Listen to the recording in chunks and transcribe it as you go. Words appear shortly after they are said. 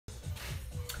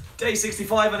Day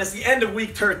 65, and it's the end of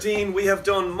week 13. We have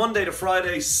done Monday to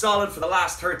Friday solid for the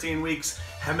last 13 weeks.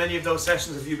 How many of those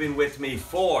sessions have you been with me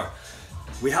for?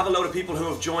 We have a load of people who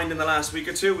have joined in the last week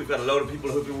or two. We've got a load of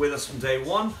people who've been with us from day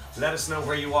one. Let us know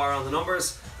where you are on the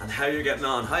numbers and how you're getting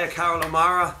on. Hiya, Carol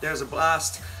O'Mara. There's a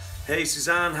blast. Hey,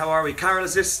 Suzanne, how are we? Carol,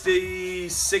 is this the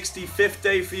 65th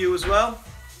day for you as well?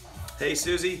 Hey,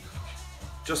 Susie.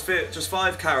 Just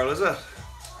 5, Carol, is it?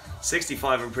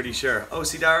 65, I'm pretty sure.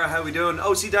 OC Dara, how we doing?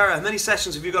 OC Dara, how many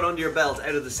sessions have you got under your belt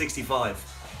out of the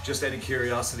 65? Just out of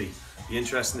curiosity. Be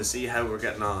interesting to see how we're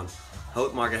getting on.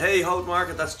 Holt Market. Hey, Holt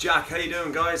Market, that's Jack. How you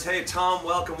doing, guys? Hey, Tom,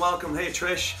 welcome, welcome. Hey,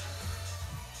 Trish.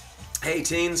 Hey,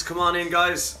 teens, come on in,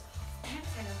 guys.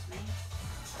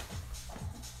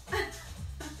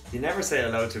 You never say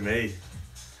hello to me.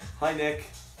 Hi,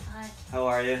 Nick. Hi. How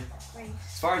are you? Great.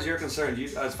 As far as you're concerned,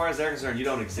 as far as they're concerned, you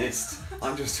don't exist.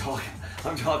 I'm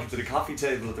talking to the coffee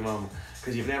table at the moment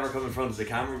because you've never come in front of the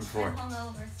camera before. I'm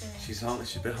hungover today. She's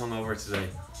a bit hungover today.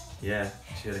 Yeah,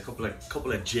 she had a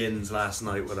couple of gins last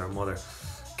night with her mother.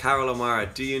 Carol O'Mara,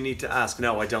 do you need to ask?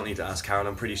 No, I don't need to ask, Carol.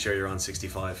 I'm pretty sure you're on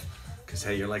 65 because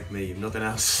hey, you're like me, you've nothing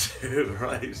else to do,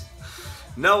 right?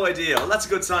 No idea. Well, that's a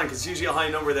good sign because it's usually a high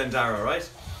number then, Dara, right?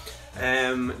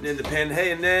 In the pin.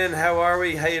 Hey, and then how are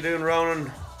we? How you doing,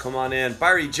 Ronan? Come on in.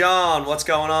 Barry John, what's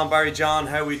going on, Barry John?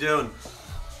 How we doing?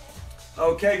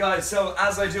 Okay, guys, so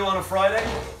as I do on a Friday,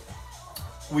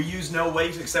 we use no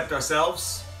weight except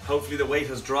ourselves. Hopefully the weight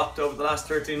has dropped over the last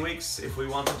 13 weeks if we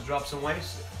wanted to drop some weight.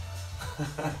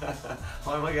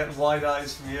 Why am I getting wide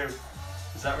eyes from you?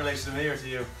 Is that related to me or to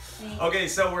you? Me. Okay,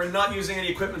 so we're not using any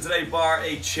equipment today bar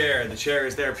a chair. The chair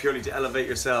is there purely to elevate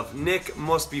yourself. Nick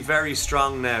must be very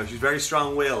strong now. She's very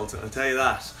strong-willed, I'll tell you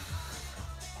that.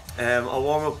 A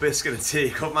warm-up biscuit and tea.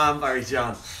 Come on, Barry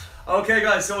John. Okay,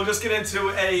 guys, so we'll just get into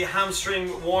a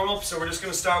hamstring warm-up. So we're just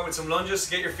going to start with some lunges.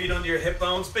 Get your feet under your hip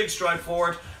bones. Big stride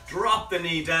forward. Drop the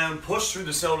knee down. Push through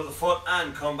the sole of the foot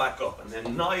and come back up. And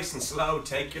then nice and slow,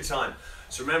 take your time.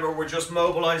 So remember, we're just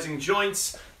mobilizing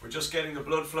joints. We're just getting the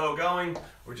blood flow going.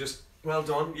 We're just, well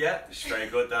done. Yeah, she's very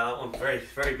good, that one. Very,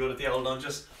 very good at the old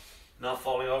lunges. Not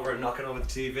falling over and knocking over the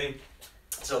TV.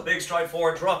 So big stride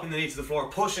forward, dropping the knee to the floor,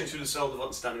 pushing through the sole of the foot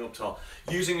and standing up tall.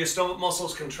 Using your stomach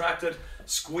muscles contracted,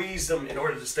 squeeze them in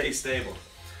order to stay stable.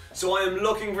 So I am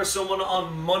looking for someone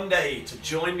on Monday to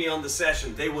join me on the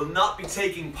session. They will not be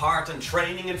taking part in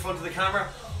training in front of the camera.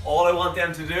 All I want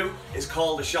them to do is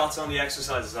call the shots on the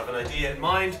exercises. I have an idea in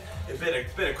mind, a bit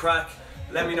of crack.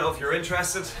 Let me know if you're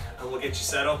interested and we'll get you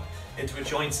set up into a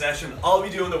joint session. I'll be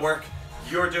doing the work,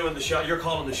 you're doing the shot, you're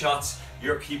calling the shots,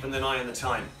 you're keeping an eye on the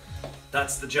time.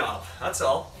 That's the job, that's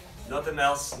all. Nothing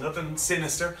else, nothing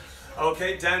sinister.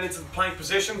 Okay, down into the plank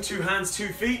position, 2 hands, 2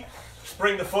 feet.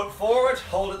 Bring the foot forward,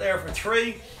 hold it there for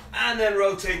 3, and then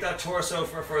rotate that torso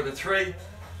for a further 3.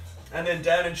 And then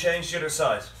down and change the other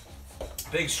side.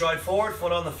 Big stride forward,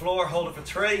 foot on the floor, hold it for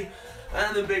 3,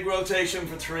 and then big rotation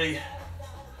for 3.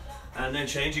 And then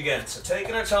change again. So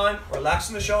taking our time,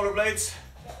 relaxing the shoulder blades.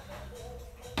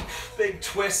 Big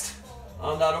twist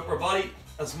on that upper body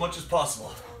as much as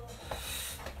possible.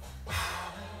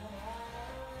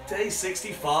 Day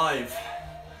 65.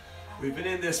 We've been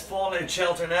in this fallout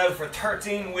shelter now for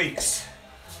 13 weeks.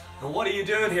 And what are you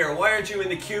doing here? Why aren't you in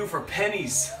the queue for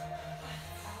pennies?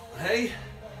 Hey?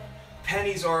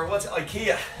 Pennies or what's it?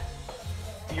 IKEA?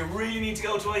 Do you really need to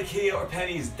go to IKEA or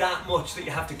pennies that much that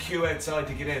you have to queue outside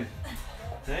to get in?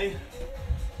 Hey?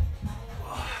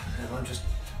 Oh, I'm just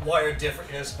wired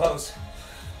differently, I suppose.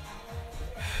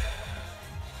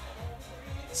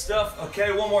 Stuff.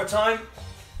 Okay, one more time.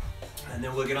 And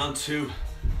then we'll get on to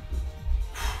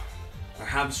our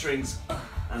hamstrings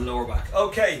and lower back.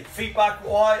 Okay, feet back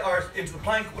wide or into the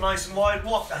plank, nice and wide.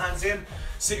 Walk the hands in.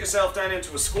 Sit yourself down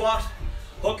into a squat.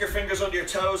 Hook your fingers under your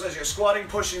toes as you're squatting,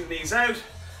 pushing the knees out.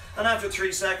 And after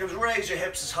 3 seconds, raise your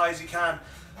hips as high as you can.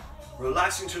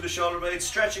 Relaxing through the shoulder blades,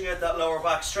 stretching out that lower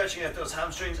back, stretching out those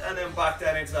hamstrings, and then back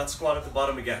down into that squat at the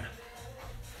bottom again.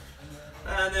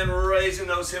 And then raising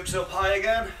those hips up high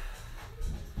again.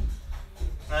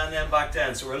 And then back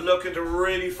down. So we're looking to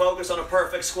really focus on a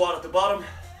perfect squat at the bottom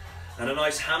and a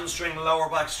nice hamstring lower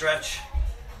back stretch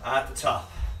at the top.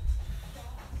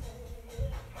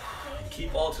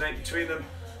 Keep alternating between them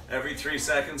every 3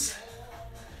 seconds.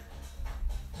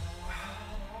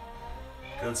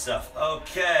 Good stuff.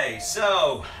 Okay,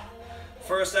 so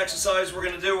first exercise we're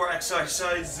going to do, or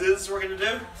exercises we're going to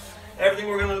do. Everything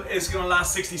is going to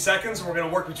last 60 seconds and we're going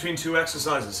to work between 2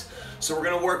 exercises. So we're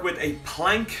going to work with a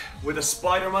plank with a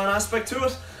Spider-Man aspect to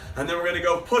it, and then we're going to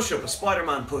go push-up, a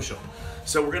Spider-Man push-up.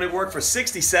 So we're going to work for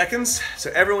 60 seconds.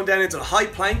 So everyone down into the high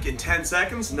plank in 10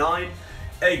 seconds. 9,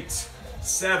 8,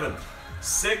 7,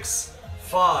 6,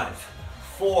 5,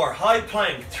 4. High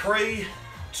plank. 3,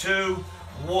 2,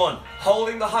 1.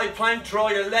 Holding the high plank, draw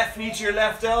your left knee to your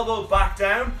left elbow, back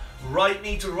down. Right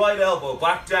knee to right elbow,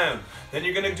 back down. Then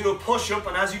you're going to do a push-up,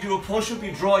 and as you do a push-up,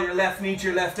 you draw your left knee to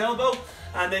your left elbow,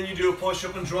 and then you do a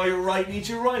push-up and draw your right knee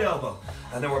to your right elbow.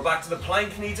 And then we're back to the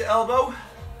plank, knee to elbow,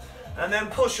 and then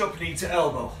push-up, knee to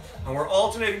elbow. And we're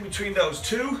alternating between those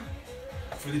two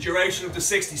for the duration of the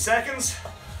 60 seconds,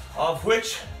 of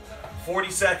which 40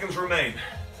 seconds remain.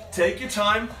 Take your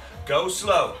time, go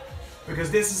slow, because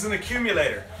this is an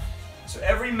accumulator. So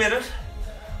every minute,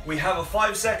 we have a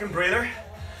 5-second breather,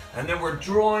 and then we're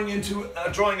drawing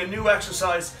a new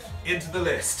exercise into the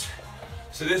list.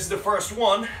 So this is the first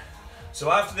one. So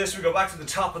after this, we go back to the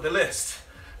top of the list.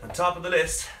 And top of the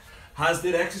list has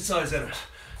the exercise in it.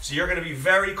 So you're going to be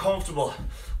very comfortable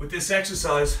with this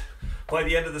exercise by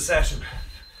the end of the session.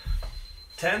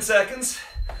 10 seconds,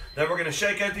 then we're going to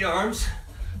shake out the arms,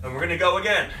 and we're going to go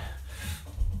again.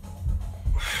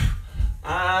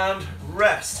 And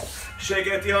rest. Shake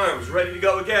out the arms, ready to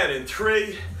go again in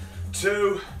 3,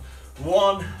 2,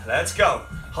 1, let's go.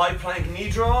 High plank knee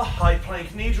draw, high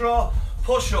plank knee draw,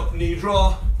 push up knee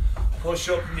draw, push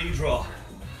up knee draw.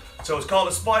 So it's called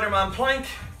a Spider-Man plank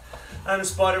and a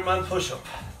Spider-Man push up.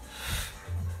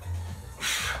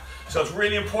 So it's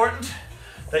really important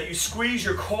that you squeeze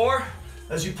your core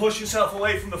as you push yourself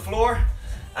away from the floor,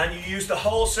 and you use the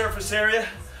whole surface area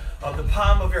of the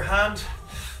palm of your hand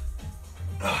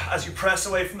as you press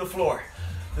away from the floor.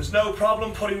 There's no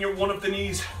problem putting one of the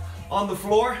knees on the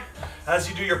floor as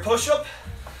you do your push-up,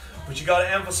 but you got to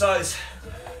emphasize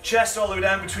chest all the way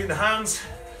down between the hands,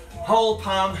 whole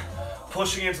palm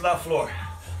pushing into that floor.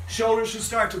 Shoulders should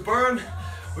start to burn.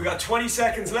 We got 20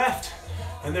 seconds left,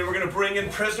 and then we're going to bring in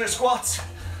prisoner squats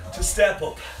to step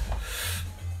up.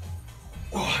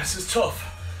 Oh, this is tough.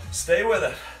 Stay with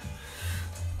it.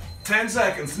 10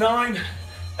 seconds. 9,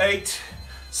 8,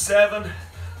 7,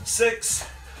 6,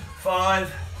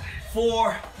 5,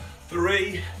 4,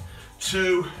 3,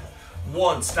 2,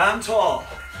 1. Stand tall.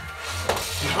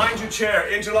 Behind your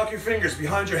chair, interlock your fingers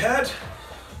behind your head.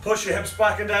 Push your hips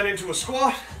back and down into a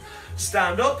squat.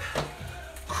 Stand up.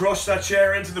 Crush that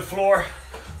chair into the floor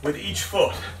with each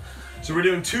foot. So we're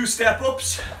doing 2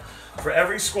 step-ups for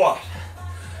every squat.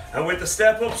 And with the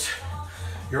step-ups,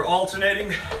 you're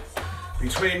alternating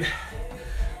between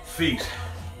feet.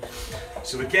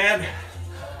 So again,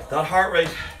 that heart rate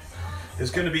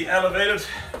is going to be elevated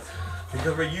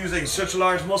because we're using such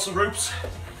large muscle groups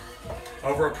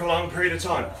over a prolonged period of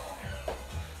time.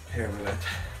 Here we go.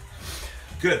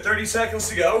 Good, 30 seconds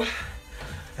to go.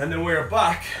 And then we're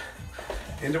back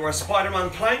into our Spider-Man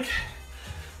plank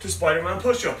to Spider-Man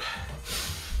push-up.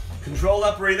 Control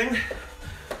that breathing.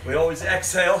 We always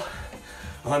exhale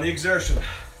on the exertion.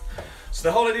 So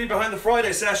the whole idea behind the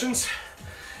Friday sessions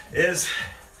is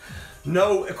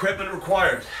no equipment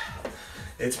required.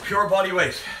 It's pure body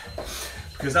weight,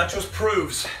 because that just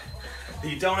proves that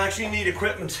you don't actually need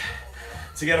equipment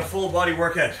to get a full body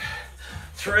workout.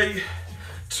 3,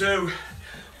 2,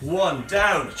 1,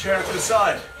 down, chair to the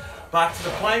side, back to the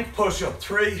plank, push up.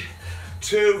 3,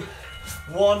 2,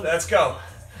 1, let's go.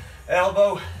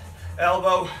 Elbow,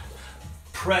 elbow,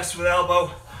 press with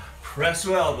elbow, press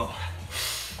with elbow.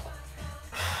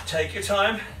 Take your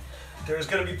time. There's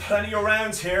going to be plenty of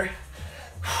rounds here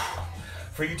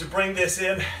for you to bring this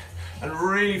in and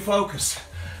really focus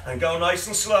and go nice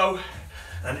and slow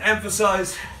and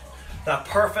emphasize that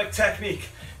perfect technique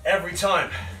every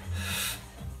time.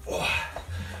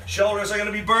 Shoulders are going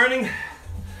to be burning.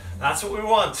 That's what we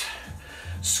want.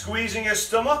 Squeezing your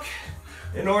stomach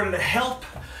in order to help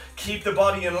keep the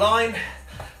body in line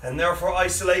and therefore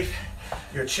isolate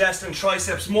your chest and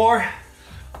triceps more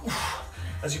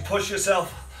as you push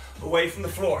yourself away from the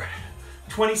floor.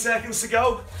 20 seconds to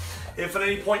go. If at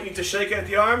any point you need to shake out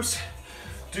the arms,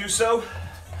 do so,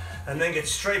 and then get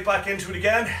straight back into it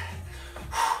again.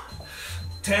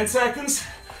 10 seconds,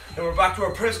 and we're back to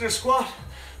our prisoner squat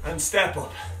and step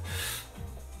up.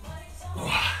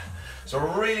 So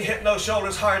we're really hitting those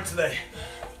shoulders hard today.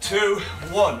 2,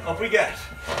 1, up we get.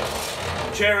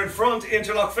 Chair in front,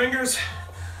 interlock fingers,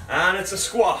 and it's a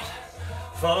squat,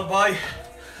 followed by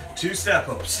 2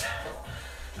 step-ups.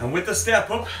 And with the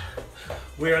step-up,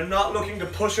 we are not looking to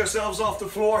push ourselves off the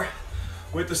floor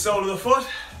with the sole of the foot.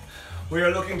 We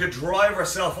are looking to drive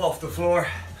ourselves off the floor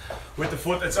with the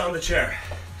foot that's on the chair.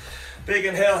 Big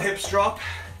inhale, hips drop.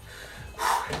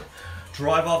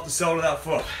 Drive off the sole of that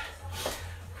foot.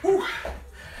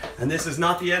 And this is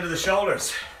not the end of the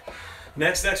shoulders.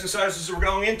 Next exercises we're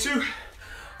going into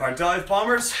are dive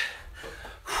bombers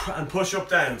and push-up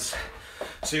downs.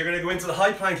 So you're going to go into the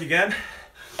high plank again.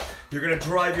 You're gonna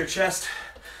drive your chest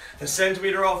a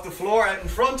centimeter off the floor out in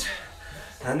front,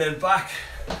 and then back,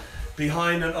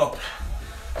 behind and up.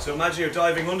 So imagine you're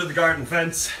diving under the garden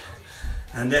fence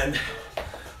and then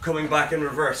coming back in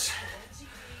reverse.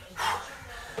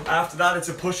 After that, it's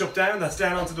a push-up down. That's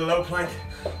down onto the low plank,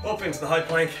 up into the high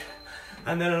plank,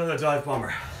 and then another dive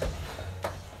bomber.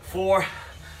 4,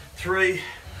 3,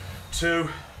 2,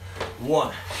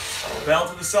 1. Bell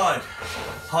to the side,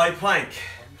 high plank.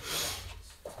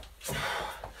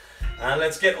 And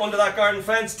let's get under that garden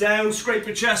fence, down, scrape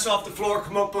your chest off the floor,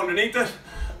 come up underneath it.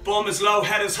 Bum is low,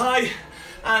 head is high,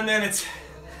 and then it's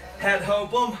head, low,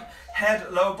 bum,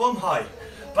 head, low, bum, high.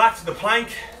 Back to the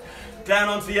plank, down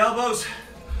onto the elbows,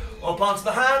 up onto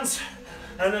the hands,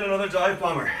 and then another dive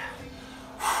bomber.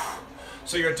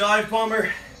 So your dive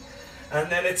bomber,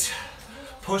 and then it's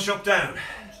push up down.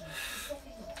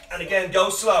 And again,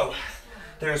 go slow.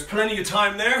 There's plenty of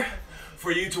time there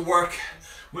for you to work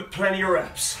with plenty of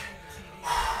reps.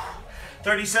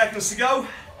 30 seconds to go.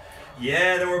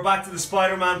 Yeah, then we're back to the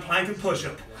Spider-Man plank and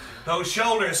push-up. Those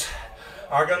shoulders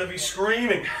are gonna be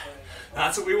screaming.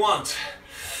 That's what we want.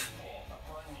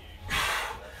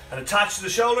 And attached to the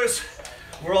shoulders,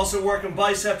 we're also working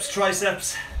biceps,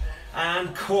 triceps,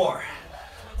 and core.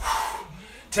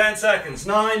 10 seconds.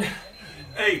 9,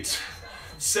 8,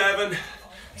 7,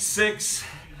 6,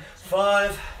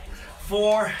 5,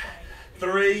 4,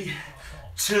 3,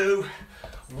 2,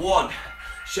 1.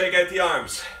 Shake out the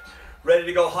arms. Ready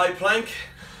to go high plank.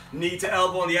 Knee to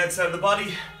elbow on the outside of the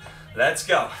body. Let's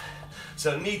go.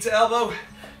 So knee to elbow,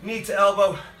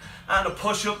 and a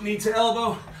push-up, knee to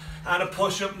elbow, and a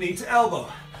push-up, knee to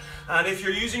elbow. And if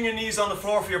you're using your knees on the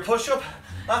floor for your push-up,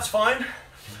 that's fine,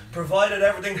 provided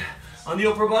everything on the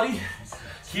upper body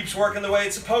keeps working the way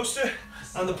it's supposed to,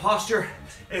 and the posture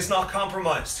is not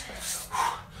compromised.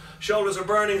 Shoulders are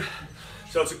burning,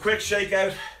 so it's a quick shake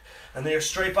out, and then you're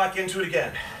straight back into it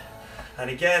again. And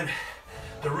again,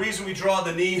 the reason we draw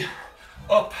the knee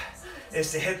up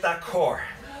is to hit that core.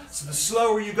 So the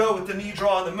slower you go with the knee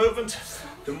draw and the movement,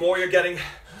 the more you're getting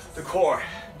the core.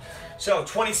 So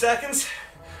 20 seconds.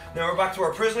 Now we're back to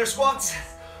our prisoner squats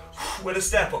with a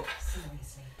step up.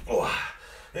 Oh,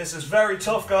 this is very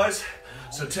tough, guys.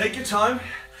 So take your time,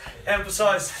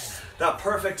 emphasize that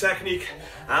perfect technique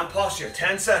and posture.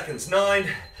 10 seconds. 9,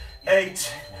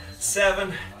 8,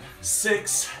 7,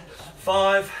 6,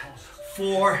 5,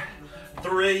 4,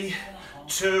 3,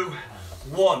 2,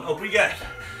 1. Up we get.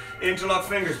 Interlock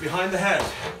fingers behind the head.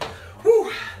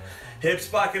 Woo. Hips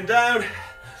back and down.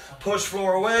 Push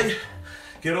floor away.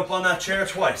 Get up on that chair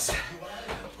twice.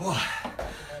 Oh.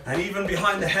 And even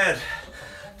behind the head,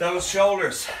 those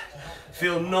shoulders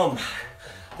feel numb.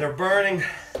 They're burning.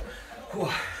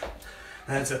 Oh.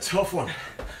 And it's a tough one.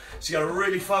 So you gotta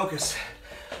really focus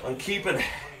on keeping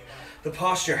the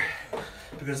posture,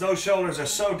 because those shoulders are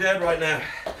so dead right now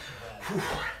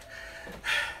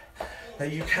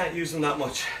that you can't use them that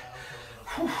much.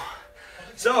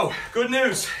 So, good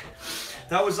news.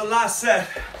 That was the last set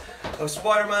of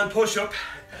Spider-Man push-up.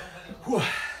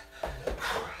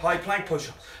 High plank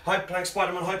push-up. High plank,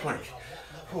 Spider-Man high plank.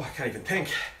 I can't even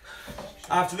think.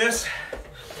 After this,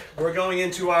 we're going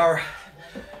into our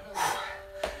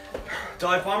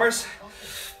dive bombers,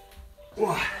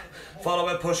 followed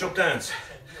by push-up downs.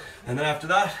 And then after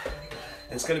that,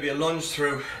 it's going to be a lunge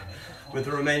through with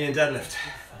the Romanian deadlift.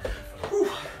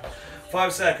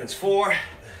 5 seconds. 4,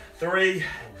 3,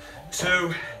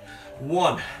 2,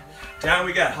 1. Down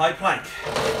we get, high plank.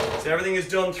 So everything is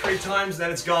done 3 times, then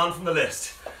it's gone from the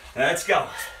list. Let's go.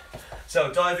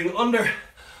 So diving under,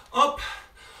 up,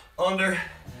 under,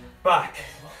 back.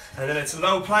 And then it's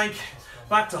low plank,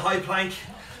 back to high plank.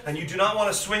 And you do not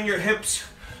want to swing your hips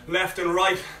left and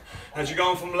right as you're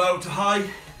going from low to high.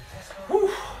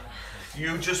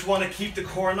 You just want to keep the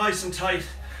core nice and tight,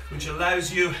 which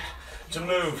allows you to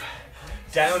move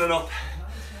down and up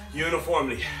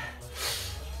uniformly.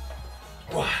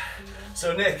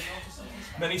 So Nick,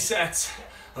 many sets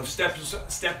of step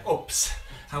ups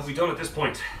have we done at this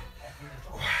point?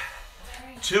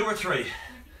 2 or 3?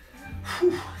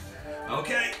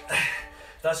 Okay,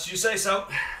 that's what you say so.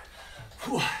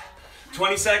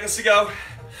 20 seconds to go.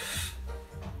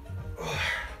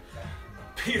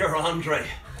 Peter Andre,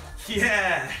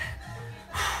 yeah.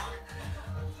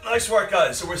 Nice work,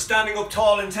 guys. So we're standing up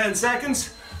tall in 10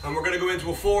 seconds, and we're going to go into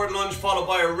a forward lunge, followed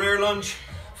by a rear lunge,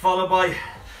 followed by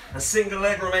a single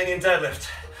leg Romanian deadlift.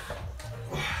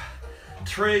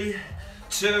 3,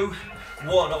 2,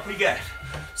 1, up we get.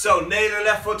 So nail your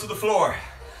left foot to the floor.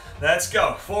 Let's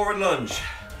go. Forward lunge,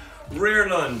 rear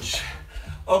lunge,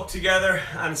 up together,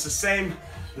 and it's the same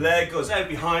leg goes out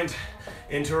behind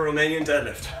into a Romanian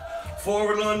deadlift.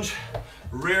 Forward lunge,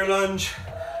 rear lunge,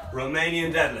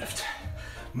 Romanian deadlift.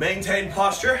 Maintain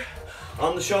posture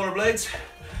on the shoulder blades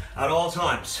at all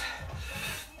times.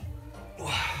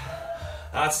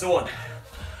 That's the one.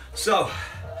 So,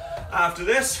 after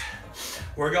this,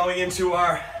 we're going into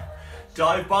our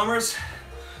dive bombers,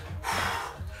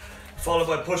 followed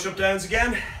by push-up downs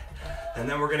again, and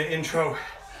then we're going to intro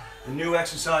a new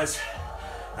exercise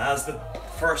as the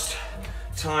first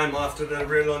time after the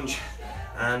rear lunge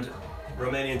and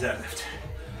Romanian deadlift.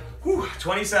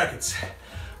 20 seconds.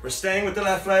 We're staying with the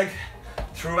left leg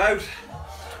throughout.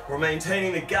 We're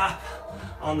maintaining the gap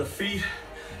on the feet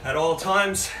at all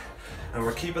times, and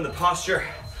we're keeping the posture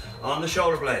on the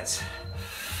shoulder blades.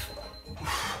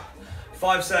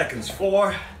 5 seconds.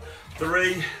 4,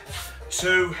 3,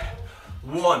 2,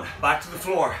 1. Back to the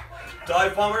floor.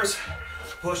 Dive bombers,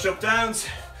 push-up downs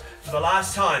for the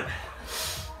last time.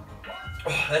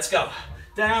 Let's go.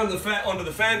 Down the under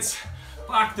the fence,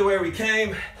 back to where we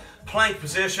came. Plank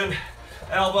position,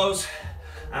 elbows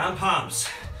and palms.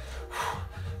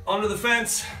 Under the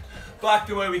fence, back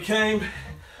to where we came.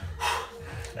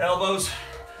 Elbows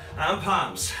and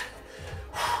palms.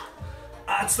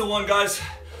 That's the one, guys.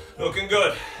 Looking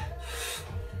good.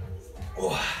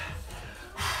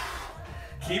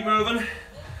 Keep moving.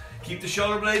 Keep the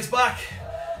shoulder blades back.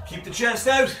 Keep the chest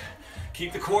out.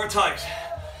 Keep the core tight.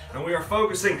 And we are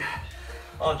focusing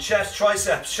on chest,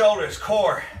 triceps, shoulders,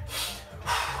 core.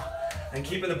 And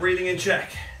keeping the breathing in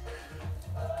check.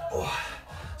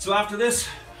 So after this,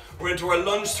 we're into our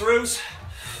lunge throughs.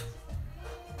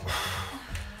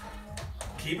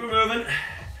 Keep it moving.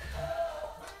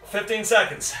 15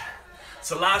 seconds.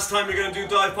 So last time you're going to do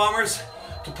dive bombers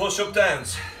to push-up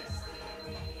downs.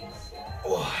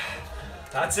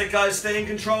 That's it, guys. Stay in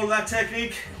control of that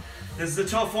technique. This is a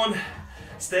tough one.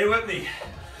 Stay with me.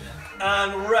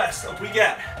 And rest. Up we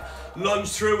get. Lunge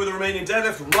through with a Romanian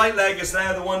deadlift. Right leg is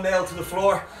now the one nailed to the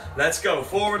floor. Let's go.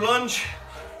 Forward lunge.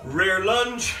 Rear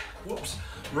lunge. Whoops.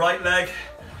 Right leg.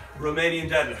 Romanian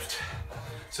deadlift.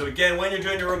 So again, when you're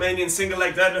doing your Romanian single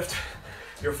leg deadlift,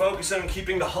 you're focusing on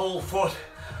keeping the whole foot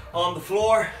on the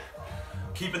floor,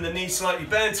 keeping the knee slightly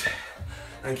bent,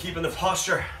 and keeping the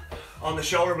posture on the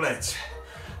shoulder blades.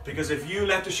 Because if you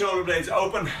let the shoulder blades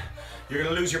open, you're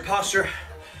going to lose your posture,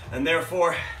 and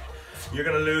therefore you're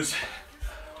going to lose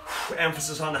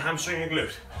emphasis on the hamstring and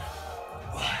glute.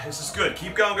 This is good.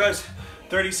 Keep going, guys.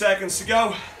 30 seconds to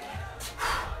go.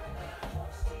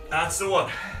 That's the one.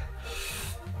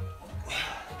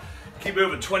 Keep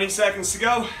moving. 20 seconds to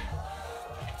go.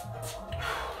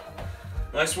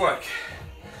 Nice work.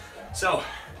 So,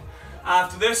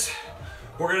 after this,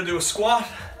 we're going to do a squat,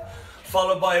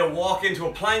 followed by a walk into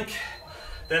a plank,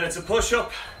 then it's a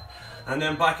push-up, and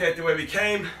then back out the way we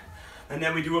came, and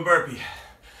then we do a burpee.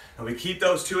 And we keep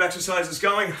those two exercises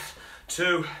going.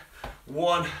 2,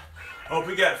 1, up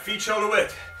we get. Feet shoulder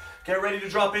width. Get ready to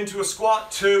drop into a squat.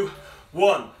 2,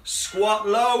 1. Squat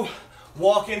low,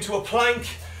 walk into a plank,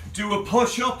 do a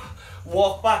push-up,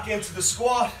 walk back into the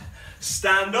squat,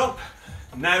 stand up,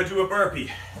 now do a burpee.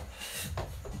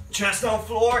 Chest on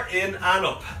floor, in and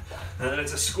up. And then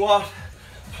it's a squat,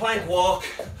 plank walk,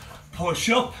 push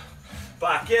up,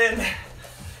 back in,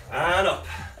 and up.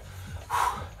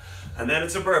 And then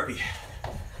it's a burpee.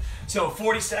 So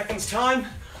 40 seconds time,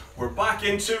 we're back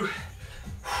into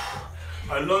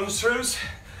our lunge throughs,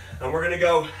 and we're gonna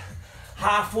go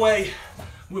halfway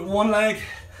with one leg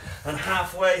and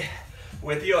halfway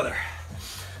with the other.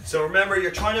 So remember,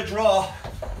 you're trying to draw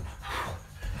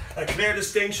a clear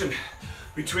distinction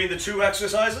between the two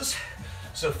exercises.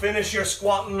 So finish your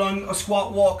squat and lunge, a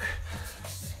squat walk,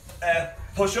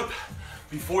 push-up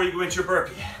before you go into your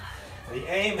burpee. And the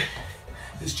aim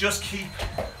is just keep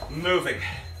moving.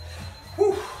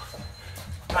 Whew.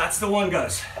 That's the one,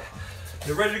 guys.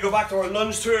 You're ready to go back to our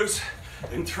lunge throughs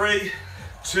in 3,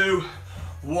 2,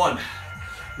 1.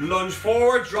 Lunge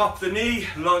forward, drop the knee,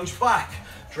 lunge back,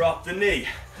 drop the knee.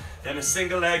 Then a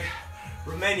single leg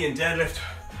Romanian deadlift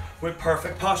with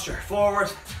perfect posture.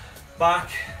 Forward, back,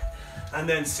 and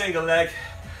then single leg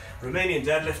Romanian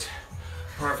deadlift,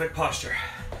 perfect posture.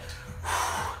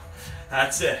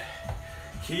 That's it.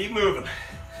 Keep moving.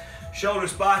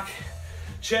 Shoulders back,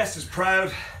 chest is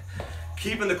proud,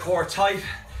 keeping the core tight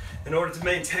in order to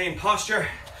maintain posture.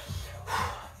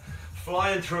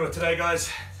 Flying through it today, guys.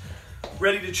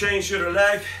 Ready to change the other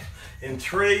leg in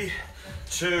 3,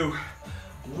 2,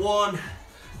 1.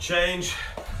 Change.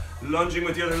 Lunging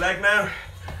with the other leg now.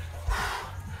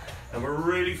 And we're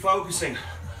really focusing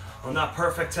on that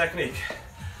perfect technique.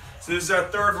 So this is our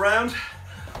third round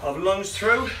of lunge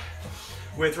through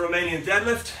with Romanian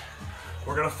deadlift.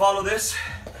 We're gonna follow this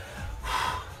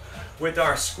with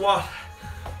our squat,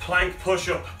 plank,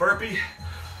 push-up, burpee.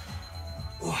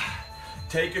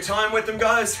 Take your time with them,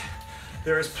 guys.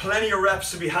 There is plenty of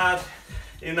reps to be had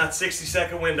in that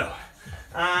 60-second window.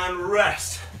 And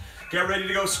rest. Get ready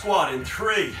to go squat in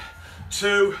 3,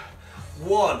 2,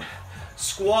 1.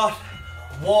 Squat,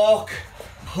 walk,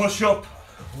 push-up,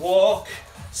 walk,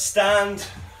 stand,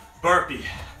 burpee.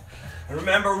 And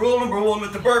remember, rule number 1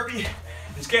 with the burpee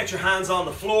is get your hands on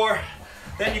the floor.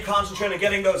 Then you concentrate on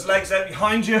getting those legs out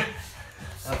behind you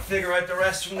and figure out the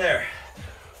rest from there.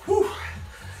 Whew.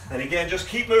 And again, just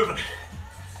keep moving.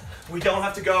 We don't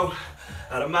have to go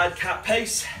at a madcap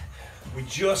pace. We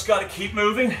just got to keep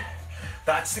moving.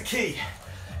 That's the key.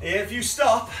 If you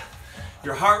stop,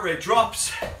 your heart rate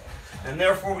drops, and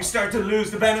therefore we start to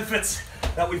lose the benefits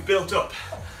that we've built up.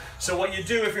 So what you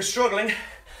do if you're struggling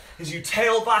is you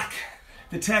tail back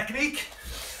the technique,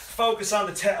 focus on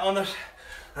it,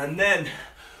 and then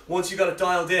once you got it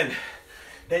dialed in,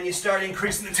 then you start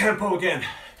increasing the tempo again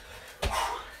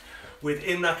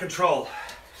within that control.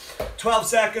 12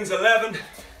 seconds, 11,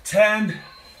 10,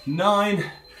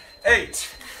 9,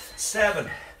 8, 7,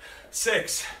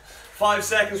 6, 5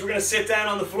 seconds. We're gonna sit down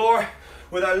on the floor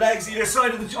with our legs either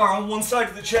side of the, or on one side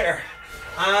of the chair,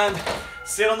 and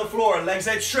sit on the floor, legs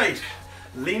out straight,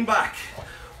 lean back.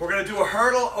 We're gonna do a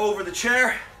hurdle over the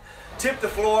chair, tip the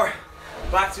floor,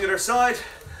 back to the other side,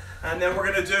 and then we're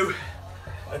gonna do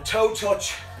a toe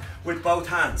touch with both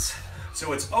hands.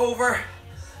 So it's over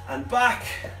and back,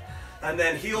 and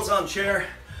then heels on chair,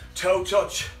 toe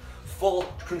touch, full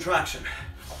contraction.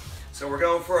 So we're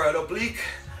going for an oblique,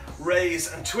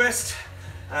 raise and twist,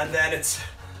 and then it's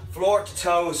floor to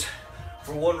toes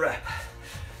for 1 rep.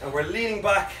 And we're leaning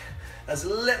back as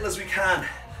little as we can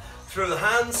through the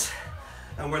hands,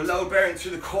 and we're load bearing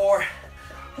through the core,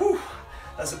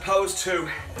 as opposed to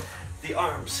the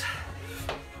arms.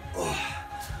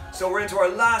 So we're into our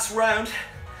last round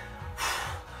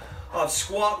of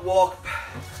squat, walk,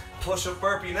 push-up,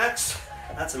 burpee next.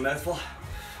 That's a mouthful.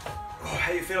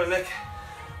 How you feeling, Nick?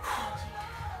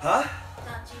 Huh?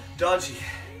 Dodgy.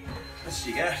 That's what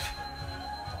you get.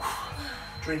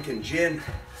 Drinking gin.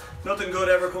 Nothing good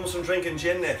ever comes from drinking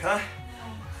gin, Nick, huh?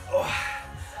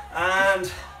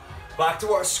 And back to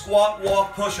our squat,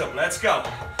 walk, push-up. Let's go.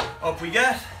 Up we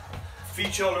get.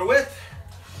 Feet shoulder width.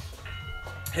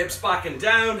 Hips back and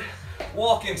down.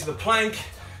 Walk into the plank.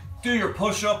 Do your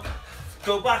push-up.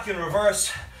 Go back in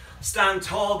reverse. Stand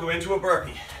tall, go into a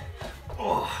burpee.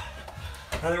 Now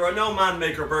there are no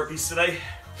man-maker burpees today.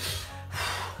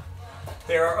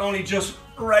 There are only just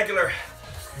regular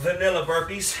vanilla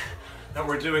burpees that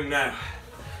we're doing now.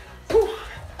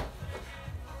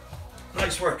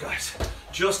 Nice work, guys.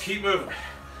 Just keep moving.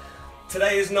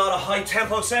 Today is not a high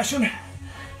tempo session.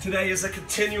 Today is a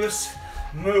continuous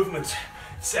movement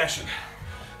session.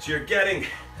 So you're getting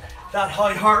that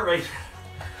high heart rate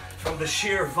from the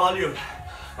sheer volume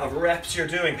of reps you're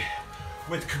doing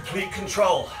with complete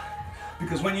control.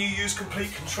 Because when you use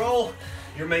complete control,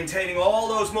 you're maintaining all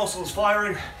those muscles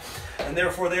firing, and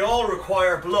therefore they all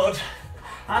require blood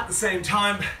at the same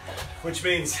time, which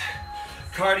means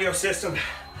cardio system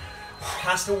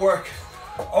has to work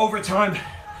overtime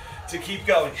to keep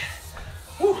going.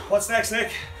 What's next,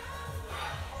 Nick?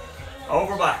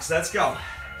 Over backs, let's go.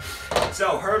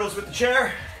 So hurdles with the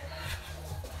chair,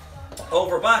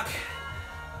 over back,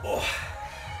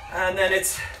 and then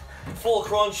it's full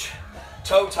crunch,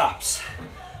 toe taps.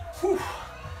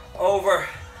 Over,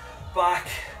 back,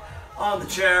 on the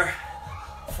chair,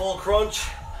 full crunch,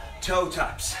 toe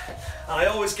taps. And I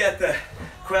always get the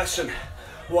question,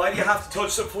 why do you have to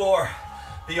touch the floor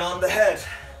beyond the head?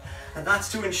 And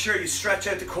that's to ensure you stretch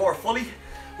out the core fully,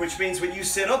 which means when you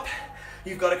sit up,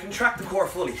 you've got to contract the core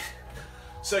fully.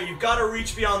 So you've got to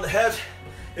reach beyond the head.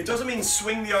 It doesn't mean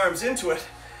swing the arms into it.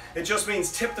 It just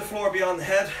means tip the floor beyond the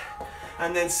head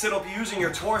and then sit up using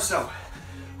your torso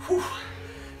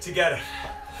to get it.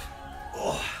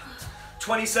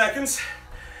 20 seconds,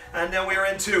 and then we're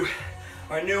into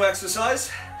our new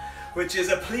exercise, which is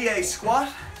a plie squat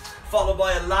followed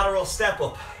by a lateral step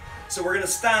up. So we're going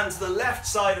to stand to the left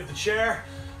side of the chair.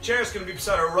 Chair's going to be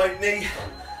beside our right knee,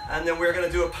 and then we're going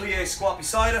to do a plie squat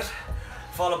beside it,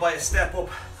 followed by a step up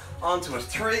onto it.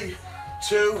 3,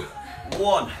 2,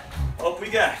 1. Up we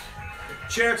get.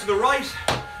 Chair to the right,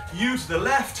 you to the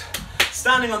left.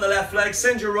 Standing on the left leg,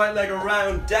 send your right leg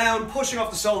around, down, pushing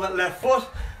off the sole of that left foot,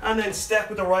 and then step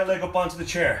with the right leg up onto the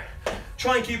chair.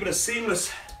 Try and keep it as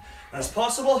seamless as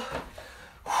possible.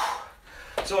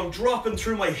 So I'm dropping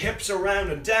through my hips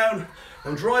around and down.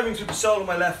 I'm driving through the sole of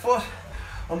my left foot.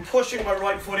 I'm pushing my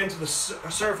right foot into the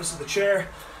surface of the chair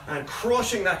and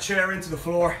crushing that chair into the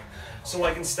floor so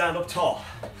I can stand up tall.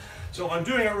 So if I'm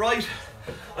doing it right,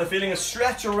 I'm feeling a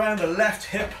stretch around the left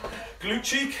hip glute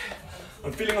cheek.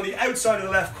 I'm feeling on the outside of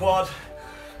the left quad.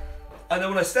 And then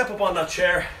when I step up on that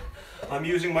chair, I'm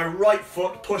using my right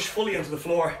foot, push fully into the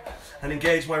floor and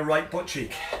engage my right butt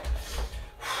cheek.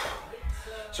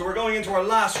 So we're going into our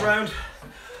last round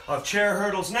of chair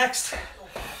hurdles next.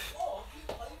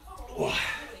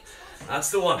 That's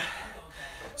the one.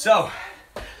 So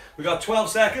we got 12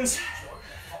 seconds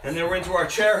and then we're into our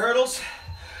chair hurdles.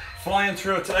 Flying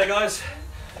through it today, guys.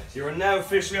 You are now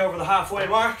officially over the halfway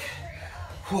mark.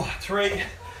 3,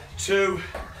 2,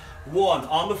 1,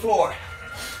 on the floor.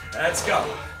 Let's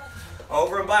go.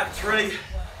 Over and back, 3,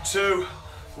 2,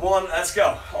 1, let's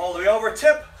go. All the way over,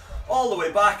 tip, all the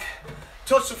way back.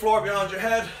 Touch the floor behind your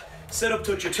head, sit up,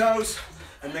 touch your toes,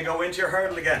 and then go into your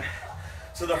hurdle again.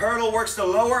 So the hurdle works the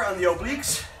lower and the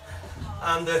obliques,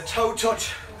 and the toe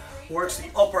touch works the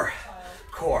upper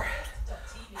core.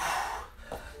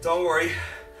 Don't worry,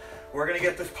 we're gonna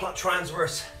get the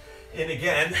transverse in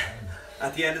again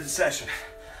at the end of the session.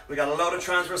 We got a load of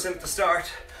transverse in at the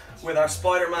start with our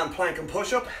Spider-Man plank and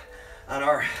push-up and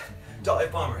our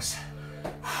dive bombers.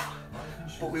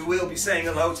 But we will be saying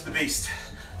hello to the beast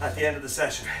at the end of the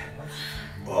session.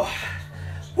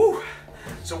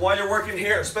 So while you're working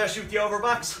here, especially with the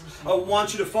overbacks, I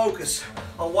want you to focus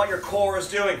on what your core is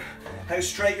doing, how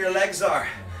straight your legs are.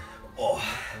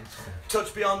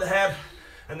 Touch beyond the head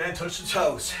and then touch the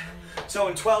toes. So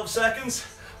in 12 seconds,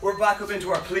 we're back up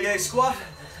into our plie squat,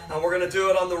 and we're gonna do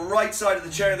it on the right side of the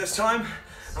chair this time,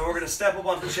 and we're gonna step up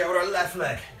onto the chair with our left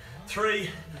leg. 3,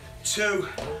 2,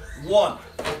 1.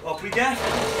 Up we get.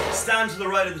 Stand to the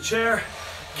right of the chair,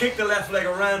 kick the left leg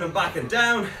around and back and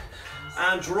down,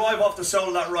 and drive off the sole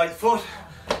of that right foot,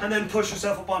 and then push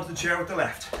yourself up onto the chair with the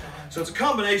left. So it's a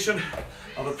combination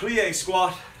of a plie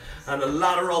squat and a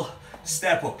lateral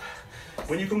step up.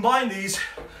 When you combine these,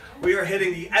 we are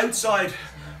hitting the outside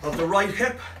of the right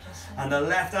hip and the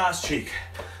left ass cheek.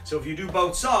 So if you do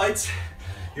both sides,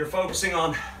 you're focusing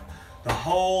on the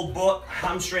whole butt,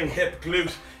 hamstring, hip,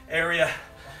 glute area,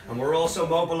 and we're also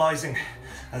mobilizing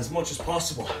as much as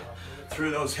possible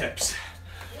through those hips.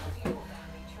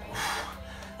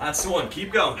 That's the one,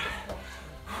 keep going.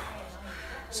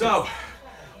 So,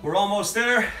 we're almost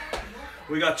there.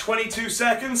 We got 22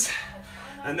 seconds,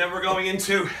 and then we're going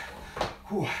into,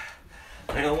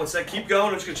 hang on one sec, keep going.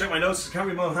 I'm just gonna check my notes. Can't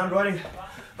read my handwriting.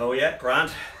 Oh yeah, grand.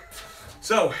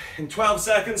 So, in 12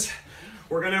 seconds,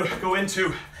 we're gonna go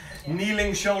into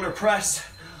kneeling shoulder press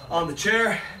on the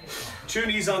chair. 2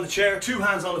 knees on the chair, 2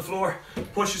 hands on the floor.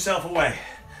 Push yourself away.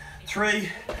 3,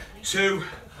 2,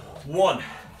 1.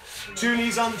 2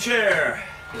 knees on the chair.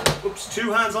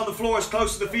 2 hands on the floor as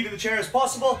close to the feet of the chair as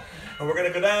possible. And we're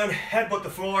gonna go down, headbutt the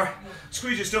floor,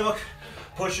 squeeze your stomach,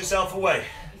 push yourself away.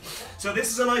 So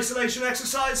this is an isolation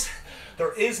exercise.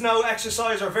 There is no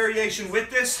exercise or variation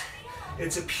with this.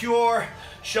 It's a pure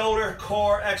shoulder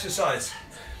core exercise.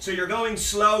 So you're going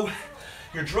slow,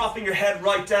 you're dropping your head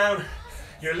right down,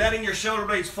 you're letting your shoulder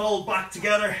blades fold back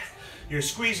together, you're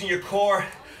squeezing your core,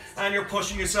 and you're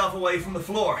pushing yourself away from the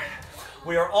floor.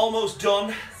 We are almost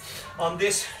done on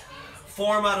this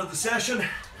format of the session,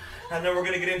 and then we're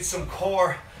going to get into some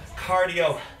core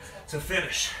cardio to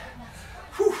finish.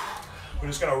 Whew. We're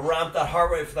just going to ramp that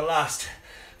heart rate for the last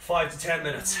 5 to 10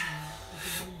 minutes.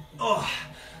 Oh,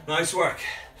 nice work.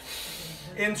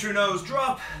 In through nose,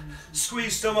 drop,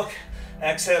 squeeze stomach,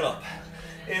 exhale up.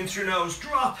 In through nose,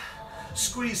 drop,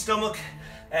 squeeze stomach,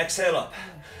 exhale up.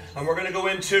 And we're going to go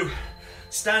into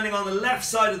standing on the left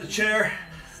side of the chair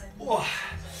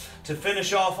to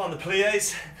finish off on the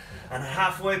plies, and at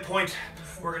halfway point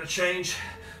we're going to change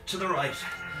to the right,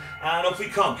 and up we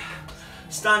come.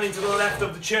 Standing to the left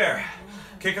of the chair,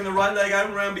 kicking the right leg out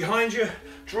and around behind you,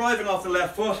 driving off the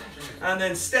left foot, and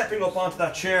then stepping up onto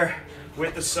that chair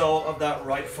with the sole of that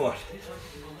right foot.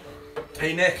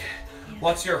 Hey Nick,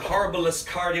 what's your horriblest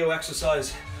cardio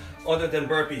exercise other than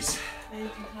burpees?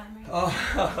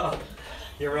 Oh,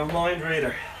 you're a mind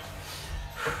reader.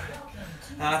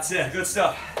 That's it, good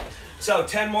stuff. So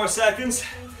 10 more seconds,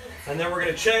 and then we're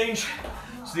going to change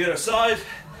to the other side.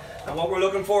 And what we're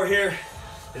looking for here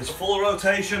is full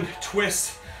rotation,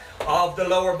 twist of the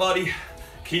lower body,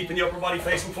 keeping the upper body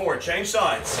facing forward. Change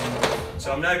sides.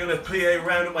 So I'm now going to plie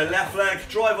around with my left leg,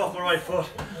 drive off my right foot,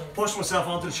 push myself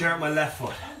onto the chair with my left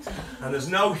foot. And there's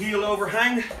no heel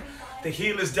overhang. The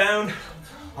heel is down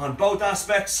on both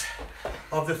aspects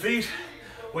of the feet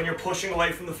when you're pushing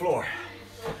away from the floor.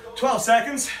 12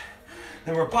 seconds,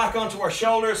 then we're back onto our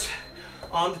shoulders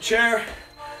on the chair,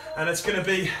 and it's going to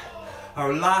be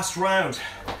our last round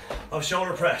of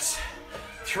shoulder press.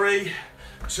 3,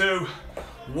 2,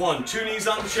 1. 2 knees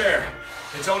on the chair,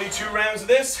 It's only 2 rounds of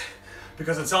this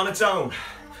because it's on its own.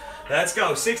 Let's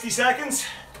go, 60 seconds.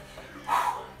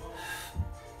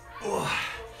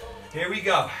 Here we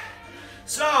go.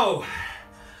 So,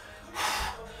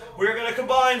 we're gonna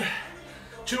combine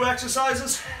 2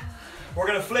 exercises. We're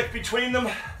gonna flick between them.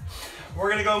 We're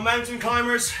gonna go mountain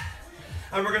climbers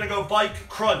and we're gonna go bike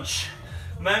crunch.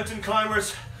 Mountain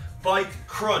climbers, bike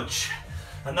crunch.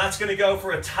 And that's gonna go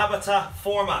for a Tabata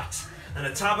format. And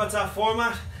a Tabata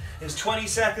format is 20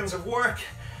 seconds of work,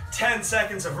 10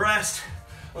 seconds of rest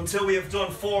until we have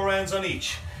done 4 rounds on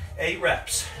each, 8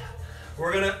 reps.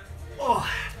 We're gonna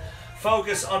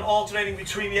focus on alternating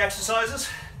between the exercises.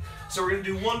 So we're gonna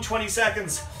do 1 20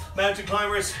 seconds mountain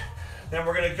climbers, then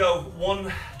we're gonna go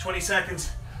 1 20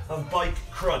 seconds of bike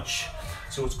crunch.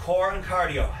 So it's core and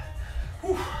cardio.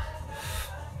 Whew.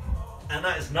 And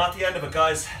that is not the end of it,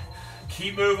 guys.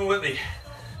 Keep moving with me.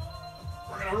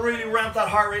 We're gonna really ramp that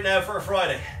heart rate now for a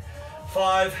Friday.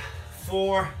 5,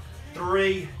 4,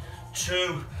 3,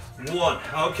 2, 1.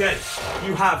 Okay,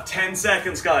 you have 10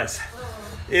 seconds, guys.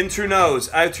 In through nose,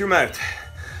 out through mouth.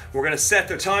 We're gonna set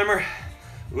the timer.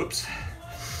 Whoops.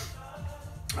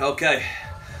 Okay,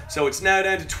 so it's now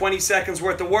down to 20 seconds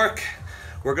worth of work.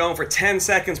 We're going for 10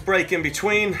 seconds break in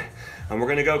between, and we're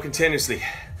gonna go continuously.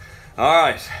 All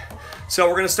right, so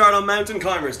we're gonna start on mountain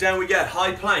climbers. Down we get,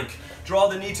 high plank. Draw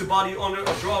the knee to body under,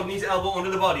 draw knee to elbow under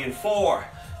the body in 4,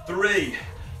 3,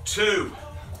 2,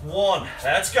 1.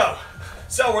 Let's go.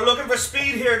 So we're looking for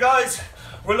speed here, guys.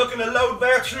 We're looking to load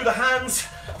bear through the hands,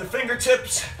 the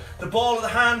fingertips, the ball of the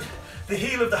hand, the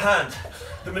heel of the hand.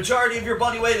 The majority of your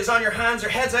body weight is on your hands,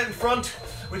 your head's out in front,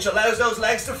 which allows those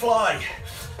legs to fly.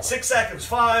 6 seconds,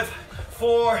 5,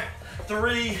 4,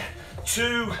 3,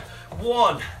 2,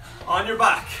 1. On your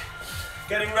back.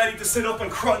 Getting ready to sit up and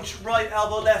crunch, right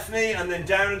elbow, left knee, and then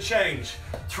down and change.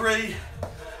 3,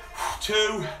 2,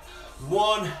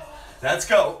 1. Let's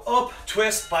go. Up,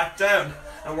 twist, back down.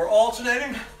 And we're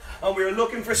alternating, and we're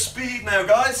looking for speed now,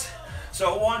 guys.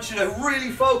 So I want you to really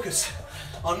focus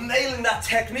on nailing that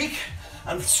technique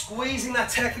and squeezing that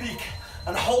technique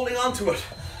and holding on to it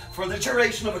for the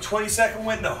duration of a 20-second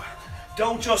window.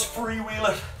 Don't just freewheel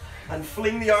it and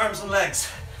fling the arms and legs.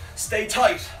 Stay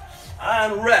tight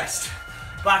and rest.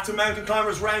 Back to mountain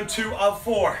climbers, round 2 of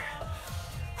 4.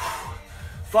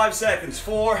 5 seconds,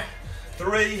 4,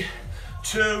 3,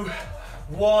 2,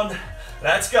 1.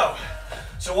 Let's go.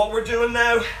 So what we're doing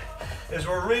now is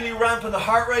we're really ramping the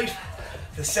heart rate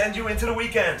to send you into the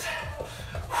weekend.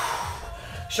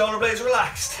 Shoulder blades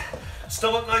relaxed,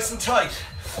 stomach nice and tight,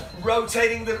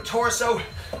 rotating the torso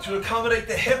to accommodate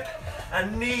the hip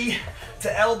and knee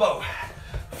to elbow.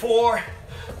 4,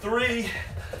 3,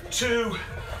 2,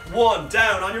 1.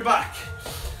 Down on your back.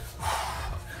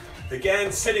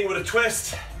 Again, sitting with a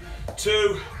twist.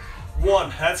 2,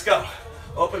 1. Let's go.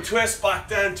 Up and twist, back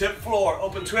down, tip floor.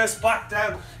 Up and twist, back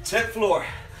down, tip floor.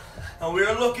 And we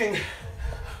are looking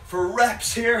for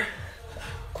reps here,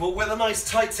 but with a nice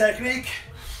tight technique,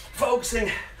 focusing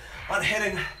on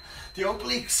hitting the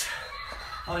obliques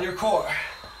on your core.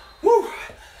 Woo!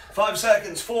 5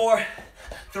 seconds, 4,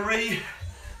 3,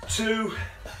 2,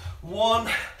 1.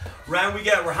 Round we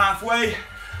get, we're halfway.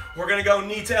 We're gonna go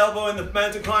knee to elbow in the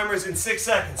mountain climbers in 6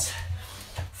 seconds.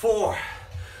 4,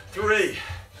 3,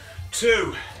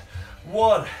 2,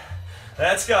 1.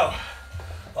 Let's go.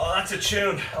 Oh, that's a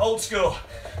tune. Old school.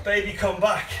 Baby, come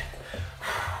back.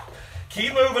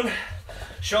 Keep moving.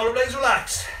 Shoulder blades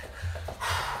relaxed.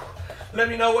 Let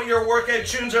me know what your workout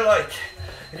tunes are like.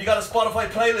 If you got a Spotify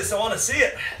playlist, I want to see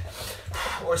it.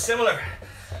 Or similar.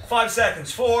 5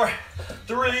 seconds. 4,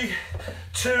 3,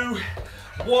 2,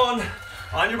 1.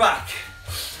 On your back.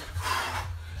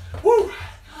 Woo.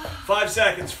 5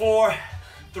 seconds. 4,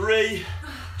 3,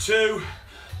 2,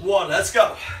 1. Let's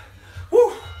go.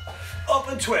 Woo. Up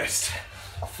and twist.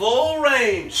 Full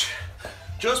range.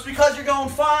 Just because you're going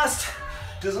fast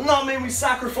does not mean we